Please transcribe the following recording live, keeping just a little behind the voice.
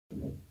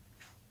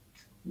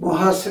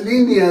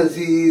محصلین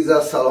عزیز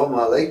السلام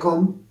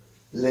علیکم.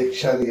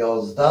 لکچر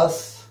 11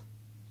 است.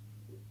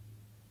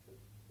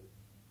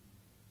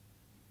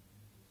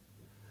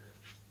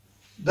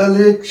 در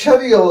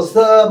لکچر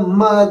 11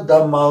 ما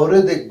در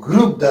مورد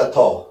گروپ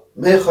دیتا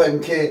میخوایم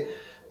که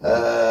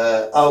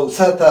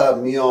اوسط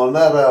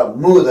میانه را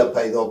مود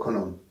پیدا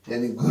کنم،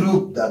 یعنی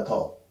گروپ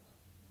دیتا.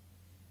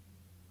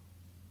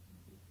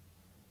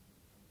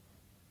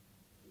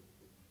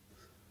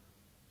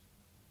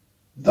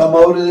 در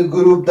مورد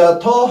گروپ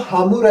دیتا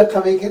همون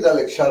رقمی که در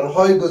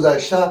لکچرهای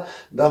گذشته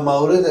در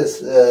مورد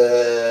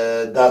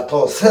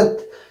دیتا ست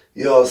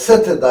یا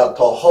ست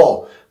دیتا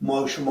ها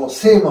ما شما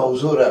سه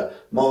موضوع را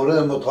مورد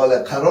مطالعه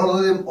قرار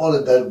دادیم. حالا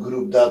در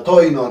گروپ دیتا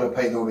اینا را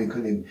پیدا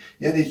میکنیم.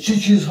 یعنی چه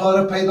چیزها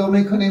را پیدا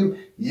میکنیم؟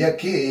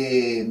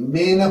 یکی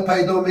مین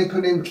پیدا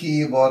میکنیم که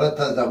عبارت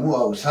از امو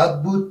اوسط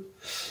بود،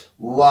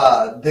 و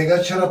دیگه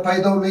چرا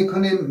پیدا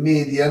میکنیم؟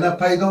 میدین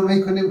پیدا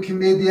میکنیم که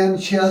میدین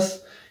چی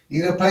است؟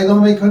 این را پیدا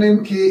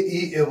میکنیم که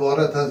این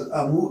عبارت از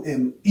امو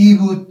ام ای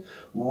بود،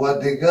 و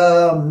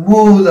دیگه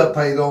مود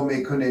پیدا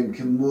میکنیم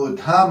که مود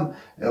هم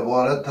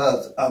عبارت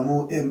از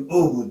امو ام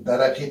او بود.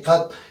 در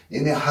حقیقت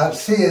یعنی هر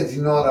سه از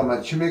اینا را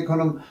من چی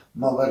میکنم؟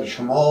 ما بر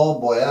شما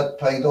باید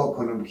پیدا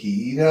کنم که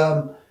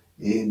ایرم،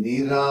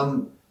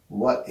 اینیرم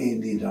و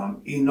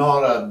اینیرم. اینا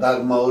را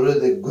در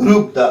مورد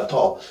گروپ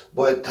دیتا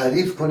باید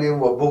تعریف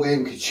کنیم و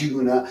بگیم که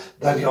چگونه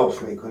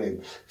دریافت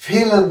میکنیم.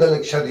 فعلا در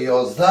لکچر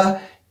 11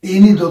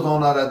 اینی دو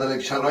دانه را در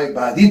لکچرهای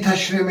بعدی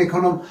تشریح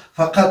میکنم.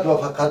 فقط و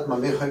فقط ما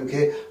میخوایم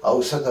که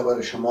اوسط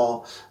برای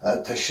شما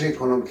تشریح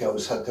کنم که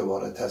اوسط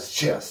عبارت از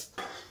چی است.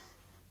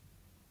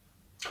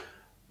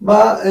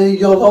 ما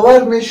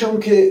یادآور میشم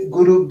که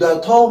گروپ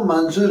دیتا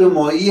منظور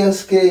ما ای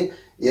است که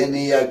یعنی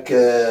یک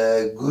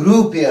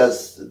گروپی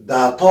از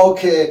دیتا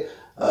که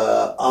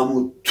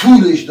امو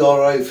طولش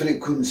دارای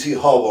فرکانسی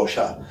ها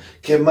باشه،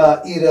 که ما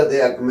این را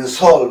در یک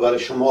مثال برای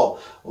شما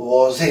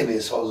واضح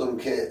میسازم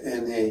که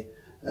یعنی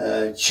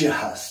چی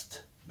هست.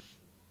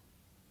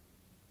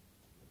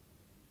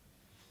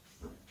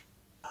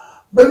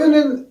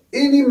 ببینین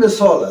اینی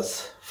مثال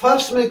است.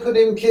 فرض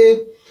میکنیم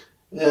که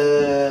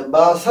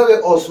به اثر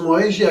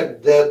آزمایش یک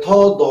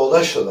دیتا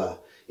داده شده.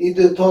 این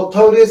دیتا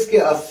طوری است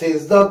که از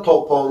 13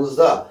 تا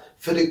 15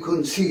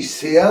 فرکانسیش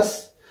 3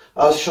 است،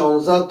 از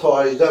 16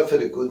 تا 18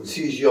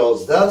 فرکانسیش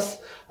 11 است،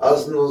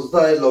 از 19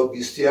 الی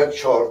 21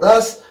 14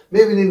 است.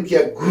 میبینیم که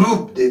یک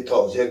گروپ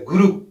دیتا است، یک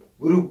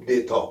گروپ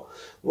دیتا.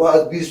 و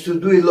از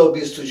 22 الی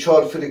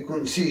 24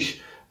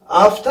 فرکانسیش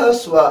 7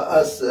 است، و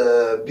از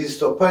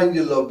 25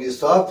 الی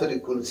 27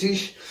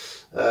 فرکانسیش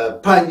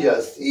 5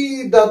 است.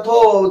 این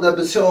دیتا در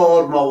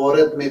بسیار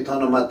موارد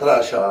میتونه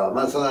مطرح شود.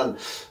 مثلا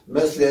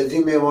مثل از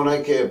این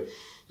میمونه که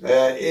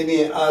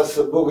اینی از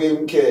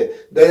بگیم که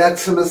در یک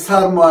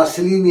سمستر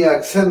محصلین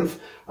یک صنف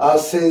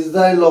از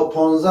 13 الی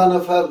 15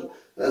 نفر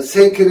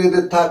 3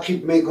 کریدت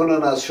تعقیب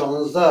میکنن، از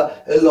 16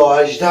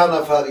 الی 18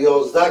 نفر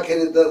 11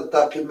 کریدت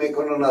تعقیب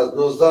میکنن، از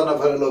 19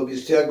 نفر الی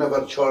 21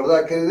 نفر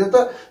 14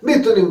 کریدت.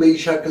 میتونیم به این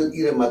شکل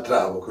این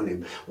مطرح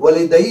بکنیم.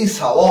 ولی در این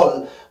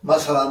سوال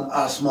مثلا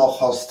از ما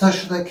خواسته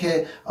شده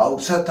که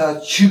اوسط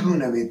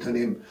چگونه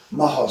میتونیم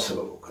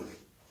محاسبه بکنیم.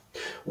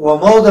 و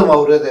ما در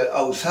مورد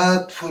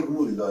اوسط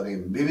فرمول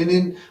داریم.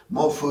 ببینین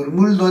ما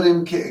فرمول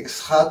داریم که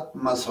اکس خط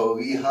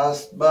مساوی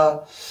هست به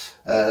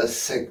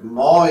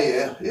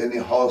سگمای، یعنی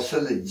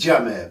حاصل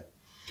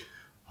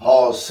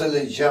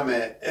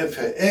جمع اف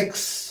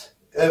اکس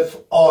اف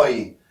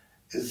آی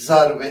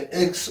ضرب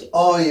اکس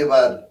آی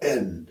بر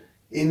ان.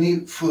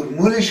 اینی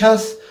فرمولش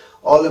هست.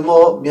 حالا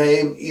ما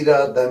میاییم ای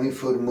را در این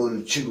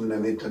فرمول چگونه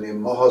میتونیم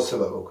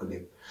محاسبه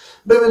بکنیم.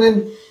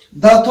 ببینیم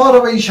دیتا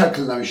رو به این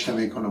شکل نوشته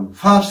میکنم.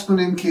 فرض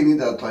کنیم که اینی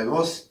دیتای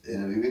ماست.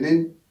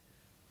 ببینیم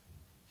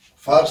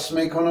فرض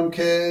میکنم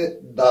که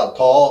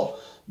دیتا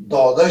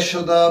داده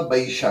شده به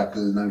این شکل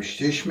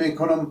نوشتهش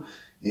میکنم.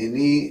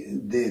 اینی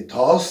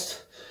دیتاست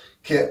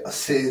که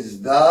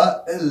 13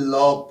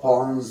 الی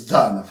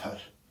 15 نفر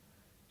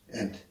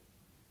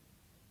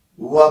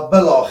و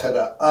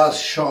بالاخره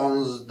از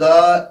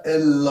 16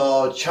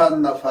 الی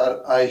چند نفر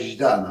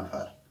 18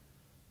 نفر.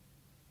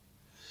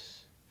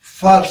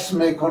 فرض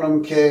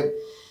میکنم که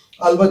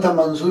البته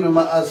منظور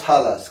من از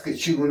حل است که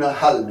چگونه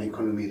حل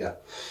میکنم میره.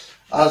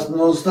 از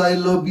 19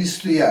 الی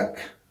 21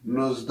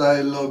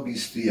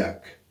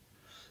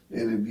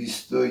 یعنی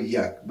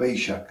 21 به این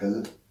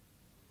شکل،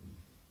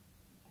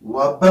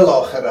 و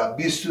بالاخره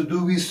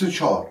 22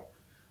 24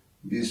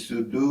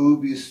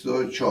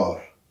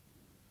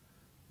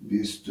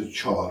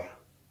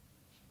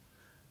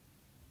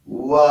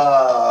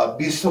 و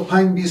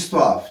 25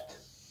 27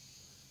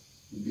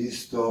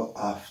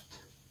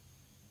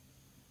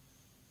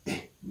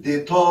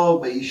 دیتا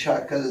به این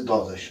شکل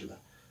داده شده.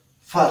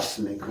 فرض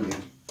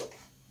میکنیم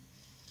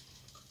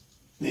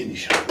این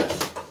شکل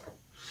است.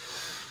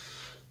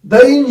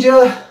 در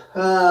اینجا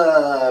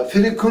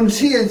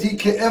فرکانسی ازی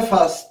که اف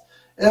است،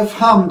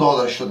 اف هم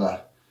داده شده.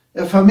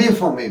 اف هم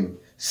میفهمیم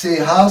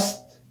 3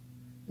 هست،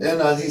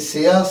 این از این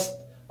 3 است،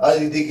 از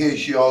این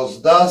دیگه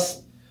 11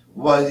 است،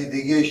 و از این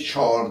دیگه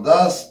 14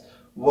 است،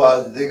 و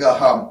از دیگه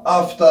هم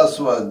 7 است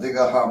و از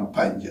دیگه هم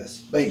 5 است.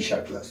 به این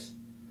شکل است.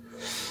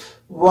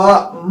 و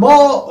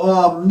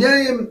ما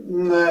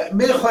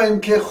میخوایم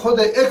که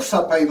خود x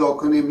را پیدا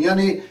کنیم.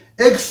 یعنی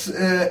x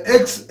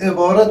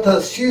عبارت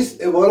از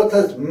چیست؟ عبارت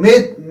از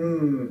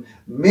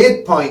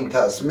مید پوینت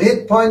است.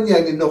 مید پوینت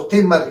یعنی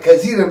نقطه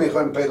مرکزی را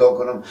میخوایم پیدا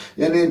کنم.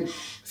 یعنی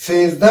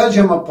 13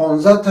 جمع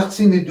 15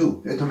 تقسیم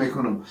 2 اتو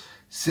میکنم.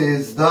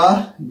 13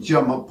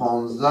 جمع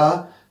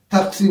 15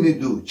 تقسیم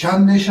 2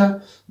 چند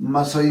میشه؟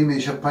 مساوی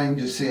میشه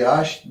 5 و 3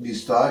 8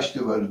 28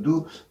 بر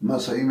 2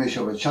 مساوی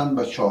میشه به چند؟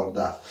 به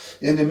 14.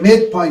 یعنی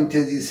مید پوینت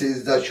ازی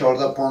 13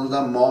 14 15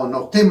 ما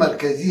نقطه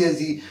مرکزی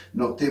ازی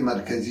نقطه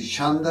مرکزی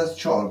چند است؟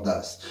 14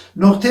 است.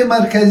 نقطه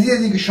مرکزی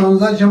ازی که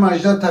 16 جمع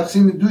 18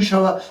 تقسیم 2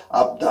 شوه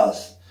 17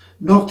 است.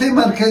 نقطه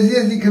مرکزی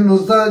ازی که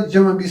 19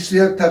 جمع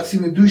 21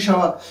 تقسیم 2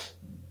 شوه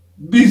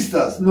 20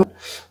 است.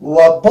 و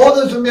بعد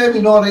از اون میایم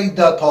اینا را این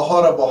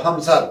داتاها را با هم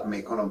ضرب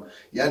میکنم.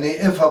 یعنی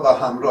f به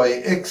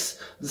همراه x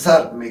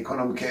ضرب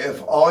میکنم که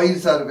fi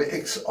ضرب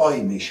xi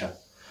میشه.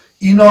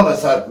 اینا را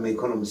ضرب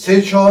میکنم.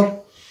 3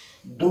 4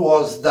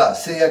 12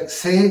 3 1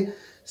 3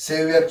 3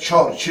 1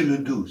 4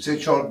 42 3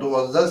 4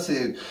 12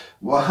 3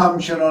 و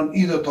همچنان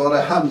این دوتا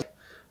را هم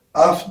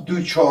 7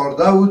 2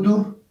 14 و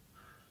 2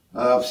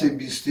 7 3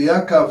 21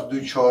 7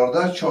 2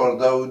 14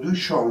 14 و 2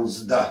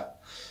 16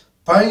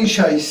 5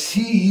 6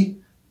 30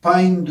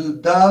 5 2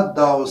 10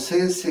 10 و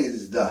 3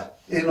 13.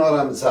 اینا را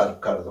هم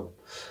ضرب کردم.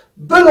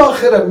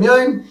 بالاخره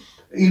میایم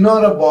اینا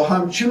را با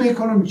هم چی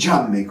میکنم؟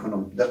 جمع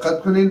میکنم.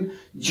 دقت کنین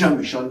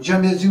جمعشان.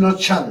 جمع از اینا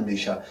چند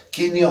میشه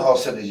که اینی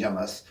حاصل جمع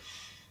است.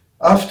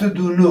 7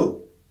 2 9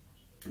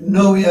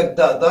 9 1 10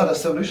 10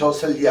 رسولش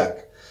حاصل 1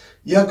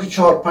 1 و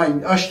 4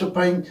 5 8 و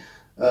 5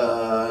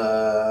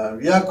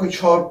 1 و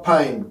 4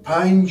 5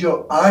 5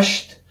 و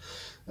 8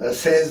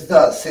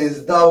 13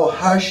 13 و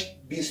 8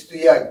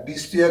 21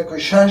 21 و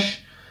 6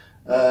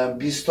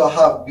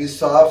 27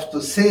 27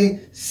 و 3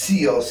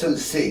 30 حاصل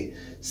 3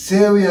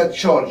 3 و 1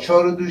 4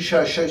 4 و 2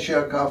 6 6 1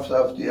 7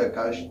 7 1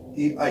 8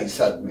 این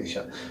ایصد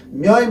میشه.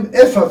 میایم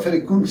اف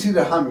فرکانسی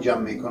رو هم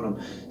جمع میکنم.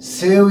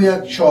 3 و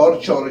 1 4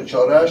 4 و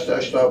 4 8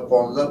 8 و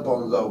 15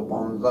 15 و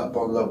 15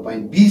 15 و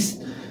 5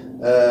 20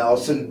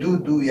 حاصل 2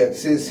 2 1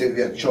 3 3 و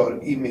 1 4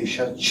 این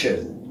میشه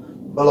 40.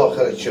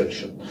 بالاخره 40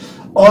 شد.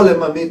 حالا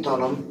من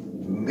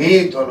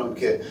میتونم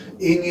که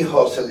اینی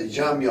حاصل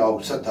جمع یا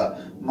اوسط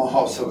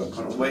محاسبه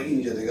کنم و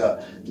اینجا دیگه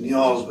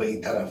نیاز به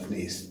این طرف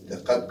نیست.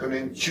 دقت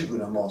کنین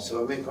چگونه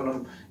محاسبه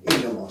میکنم.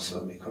 اینجا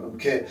محاسبه میکنم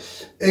که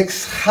x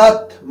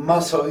خط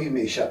مساوی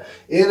میشه.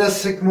 این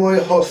سگمای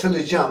حاصل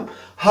جمع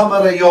همه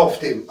را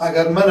یافتیم.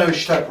 اگر من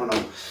نوشته کنم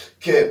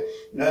که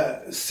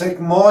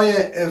سگمای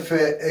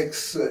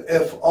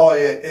f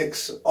آی x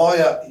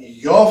آیا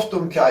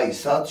یافتم که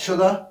ایصد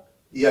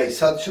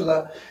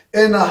شده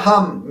این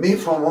هم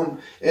میفهمم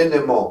این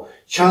ما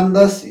چند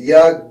است؟ 1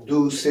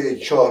 2 3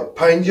 4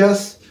 5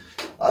 است.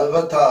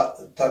 البته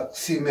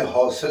تقسیم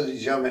حاصل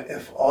جمع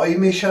اف آی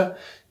میشه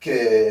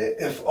که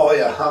اف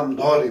آی هم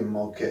داریم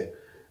ما که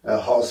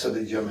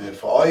حاصل جمع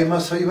اف آی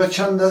مساوی به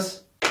چند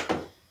است؟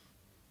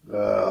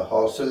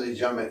 حاصل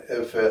جمع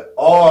اف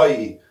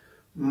آی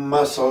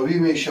مساوی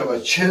میشه به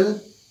 40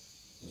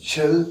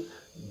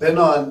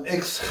 بنابراین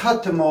اکس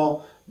خط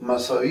ما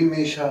مساوی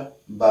میشه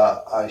به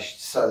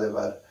 800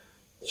 بر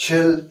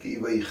 40 که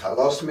ای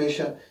خلاص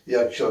میشه.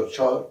 1 4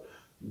 4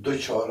 2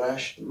 4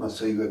 8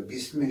 مساوی به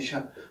 20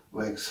 میشه و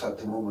اکس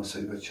خط ما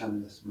مساوی به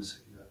چند است؟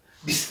 مساوی به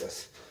 20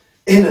 است.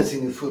 این از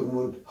این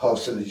فرمول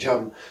حاصل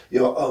جمع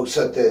یا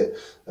اوسط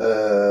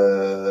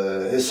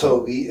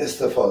حسابی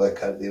استفاده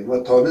کردیم و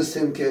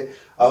تانستیم که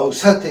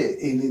اوسط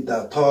این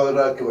داتا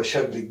را که به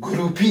شکل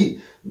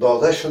گروپی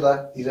داده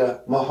شده این را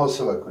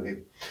محاسبه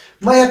کنیم.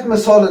 ما یک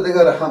مثال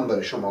دیگر هم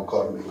برای شما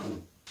کار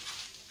میکنم.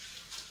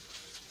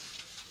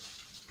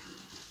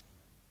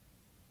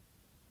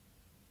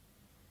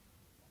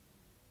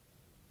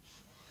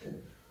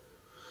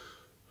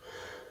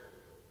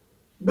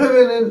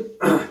 ببینید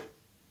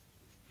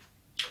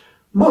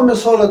ما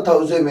مثال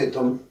توضیح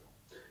میتونم.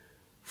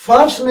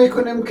 فرض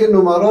میکنیم که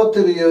نمرات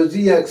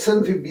ریاضی یک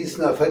صنف 20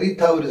 نفری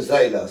طور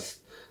ذیل است.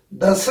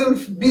 در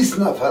صنف 20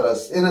 نفر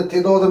است. این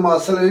تعداد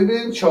معاصر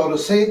ببینید 4 و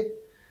 3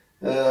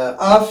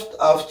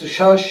 7 7 و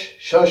 6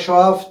 6 و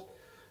 7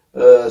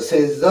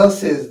 13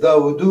 13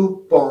 و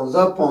 2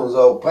 15 15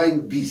 و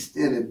 5 20.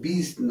 این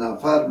 20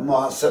 نفر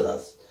معاصر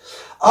است.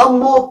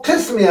 اما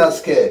قسمی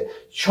است که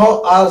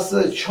از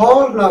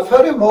 4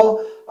 نفر ما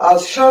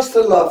از 60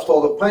 تا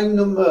 75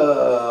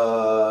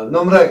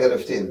 نمره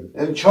گرفتیم.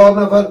 این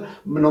 4 نفر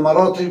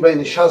نمراتش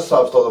بین 60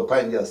 تا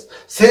 75 است.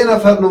 3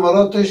 نفر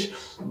نمراتش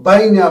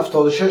بین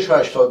 76 و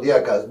 81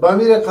 است. به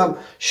همین رقم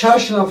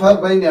 6 نفر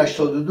بین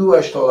 82 و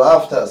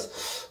 87 است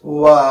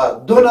و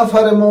 2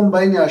 نفرمون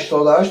بین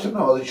 88 و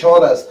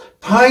 94 است.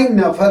 5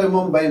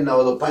 نفرمون بین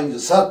 95 و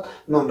 100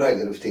 نمره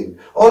گرفتیم.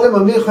 حالا ما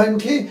میخوایم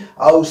که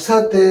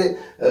اوسط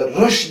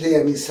رشد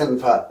این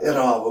صنف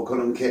ارائه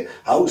بکنم که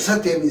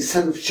اوسط این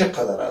صنف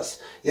چقدر است.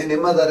 یعنی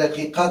ما در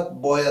حقیقت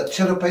باید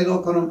چرا پیدا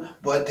کنم؟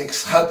 باید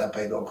اکس خط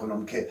پیدا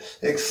کنم که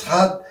اکس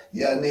خط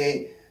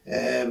یعنی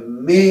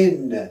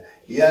مین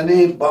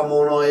یعنی با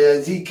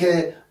معنای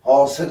که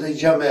حاصل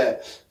جمع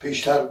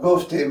پیشتر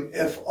گفتیم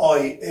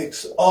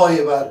FI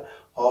بر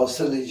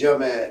حاصل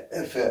جمع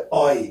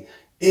FI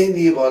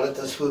این عبارت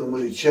از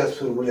فرمولی چی؟ از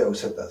فرمول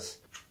اوسط است.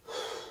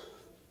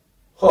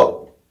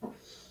 خب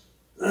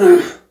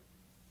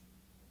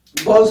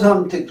باز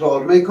هم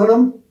تکرار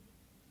میکنم.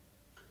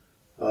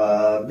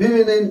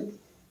 ببینید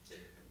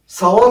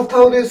سوال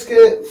طور است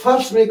که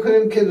فرض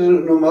میکنیم که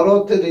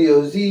نمرات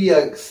ریاضی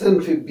یک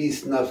صنف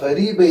 20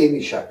 نفری به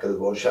این شکل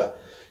باشه.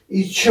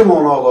 این چه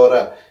معنا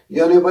داره؟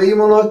 یعنی به این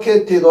معنا که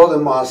تعداد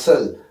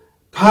محصل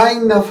 5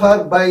 نفر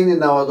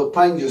بین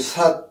 95 و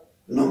 100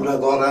 نمره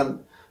دارن،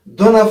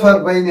 2 نفر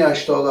بین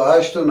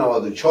 88 و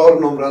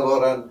 94 نمره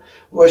دارن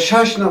و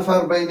 6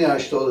 نفر بین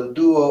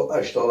 82 و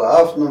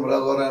 87 نمره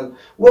دارن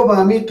و به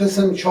همین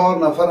قسم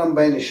 4 نفر هم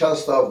بین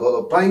 60 و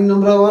 75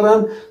 نمره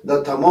دارن. در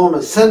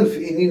تمام صنف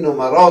اینی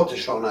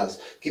نمراتشان است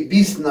که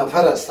 20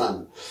 نفر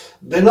هستند.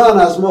 بنان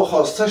از ما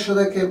خواسته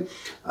شده که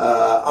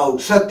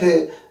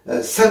اوسط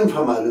صنف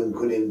معلوم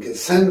کنیم که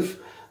صنف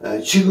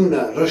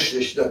چگونه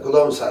رشدش در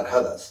کدام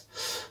سرحد است.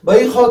 به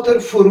این خاطر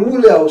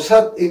فرمول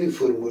اوسط این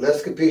فرمول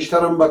است که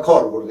پیشترم به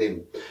کار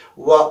بردیم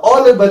و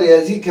آل برای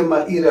ازی که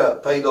من ای را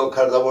پیدا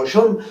کرده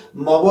باشم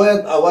ما باید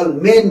اول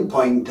مین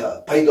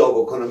پوینت پیدا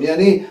بکنم،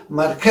 یعنی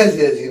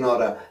مرکزی از اینا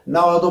را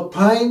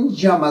 95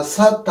 جمع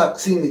 100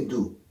 تقسیم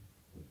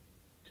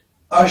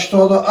 2،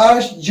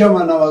 88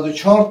 جمع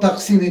 94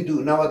 تقسیم 2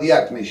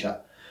 91 میشه،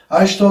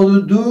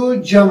 82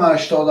 جمع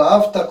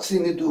 87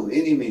 تقسیم 2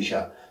 اینی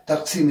میشه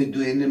تقسیم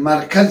 2. یعنی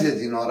مرکز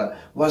از اینا را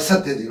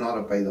وسط از اینا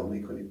را پیدا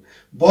میکنیم.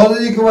 بعد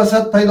از اینکه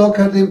وسط پیدا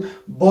کردیم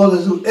بعد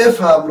از اون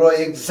اف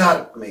همراه یک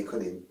ضرب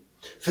میکنیم،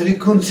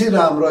 فریکونسی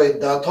را همراه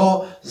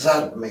داتا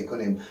ضرب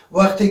میکنیم.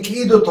 وقتی که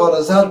این دوتا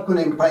را ضرب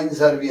کنیم 5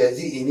 ضربی از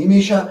اینی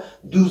میشه،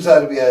 2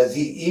 ضربی از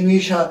این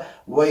میشه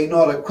و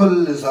اینا را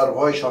کل ضرب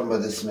هایشان به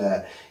دست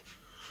میاد.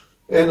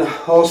 این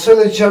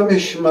حاصل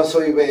جمعش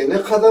مساوی به این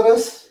قدر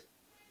است.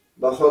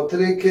 به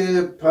خاطر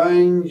که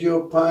 5 و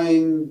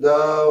 5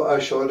 دو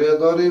اشاریه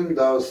داریم،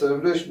 دو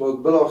صفرش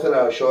بود بالاخره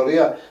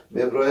اشاریه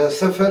مبرای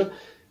صفر.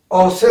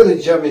 حاصل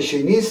جمعش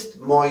نیست.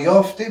 ما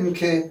یافتیم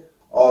که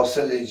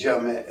حاصل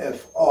جمع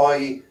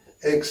FI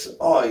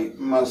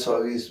XI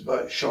مساوی است به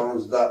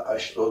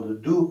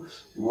 1682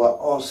 و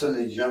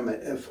حاصل جمع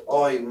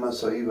FI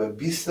مساوی به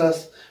 20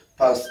 است.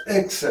 پس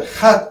X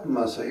خط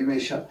مساوی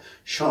میشه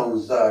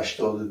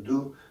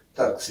 1682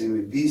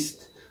 تقسیم 20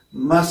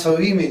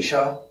 مساوی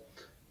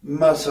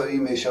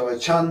میشه و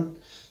چند؟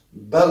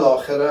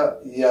 بالاخره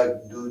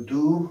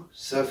 122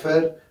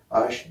 0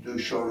 8 2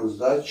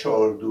 16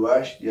 4 2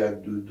 8 1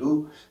 2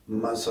 2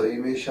 مساوی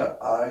میشه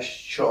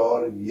 8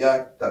 4 1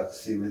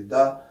 تقسیم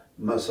 10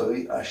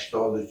 مساوی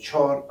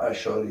 84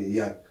 اشاری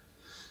 1.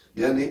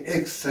 یعنی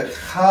X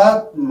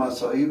خط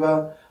مساوی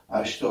به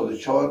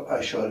 84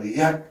 اشاری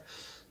 1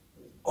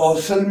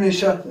 حاصل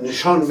میشه.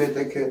 نشان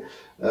میده که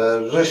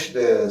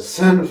رشد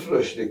صنف،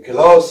 رشد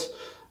کلاس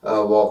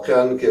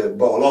واقعا که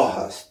بالا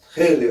هست،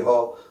 خیلی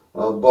ها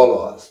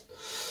بالا هست.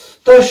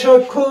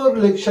 تشکر.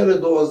 لکچر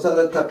 12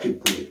 را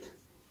تعقیب کنید.